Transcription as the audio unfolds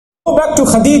Go back to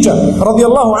Khadija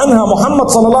radiallahu anha, Muhammad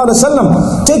sallallahu alaihi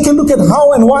wasallam. Take a look at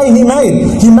how and why he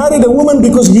married. He married a woman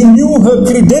because he knew her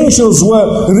credentials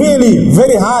were really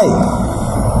very high.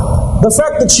 The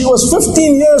fact that she was 15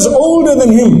 years older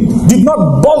than him did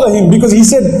not bother him, because he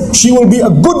said, she will be a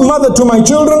good mother to my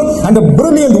children and a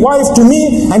brilliant wife to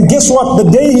me. And guess what? The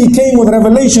day he came with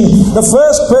revelation, the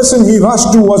first person he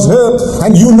rushed to was her.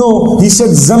 And you know, he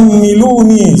said,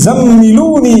 Zammiluni,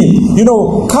 Zammiluni, you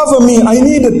know, cover me, I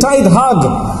need a tight hug.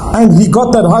 And he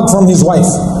got that hug from his wife.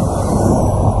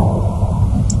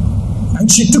 And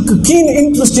she took a keen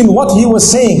interest in what he was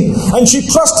saying. And she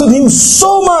trusted him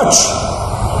so much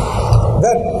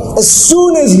that as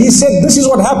soon as he said, this is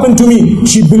what happened to me,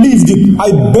 she believed it. I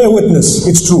bear witness,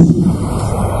 it's true.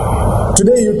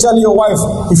 Today you tell your wife,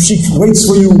 if she waits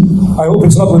for you, I hope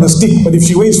it's not with a stick, but if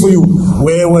she waits for you,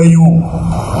 where were you?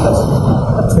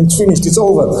 It's finished, it's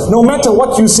over. No matter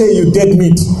what you say, you're dead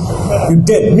meat. You're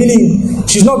dead, meaning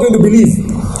she's not going to believe.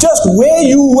 Just where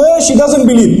you were, she doesn't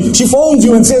believe. She phones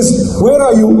you and says, where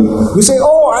are you? You say,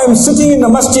 oh, I'm sitting in the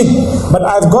masjid, but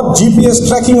I've got GPS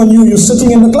tracking on you, you're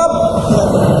sitting in the club.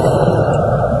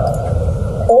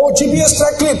 Oh, GPS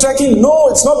tracking, no,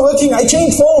 it's not working. I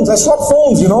changed phones, I swapped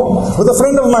phones, you know, with a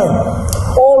friend of mine.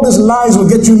 All these lies will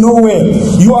get you nowhere.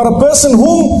 You are a person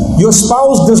whom your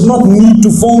spouse does not need to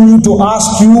phone you to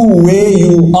ask you where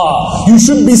you are. You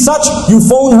should be such, you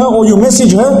phone her or you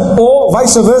message her, or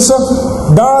vice versa.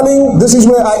 Darling, this is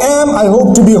where I am, I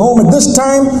hope to be home at this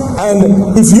time,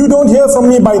 and if you don't hear from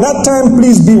me by that time,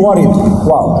 please be worried.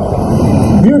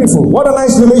 Wow. Beautiful. What a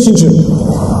nice relationship.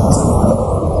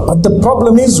 But the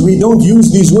problem is, we don't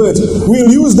use these words.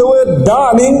 We'll use the word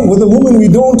darling with a woman we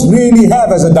don't really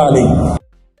have as a darling.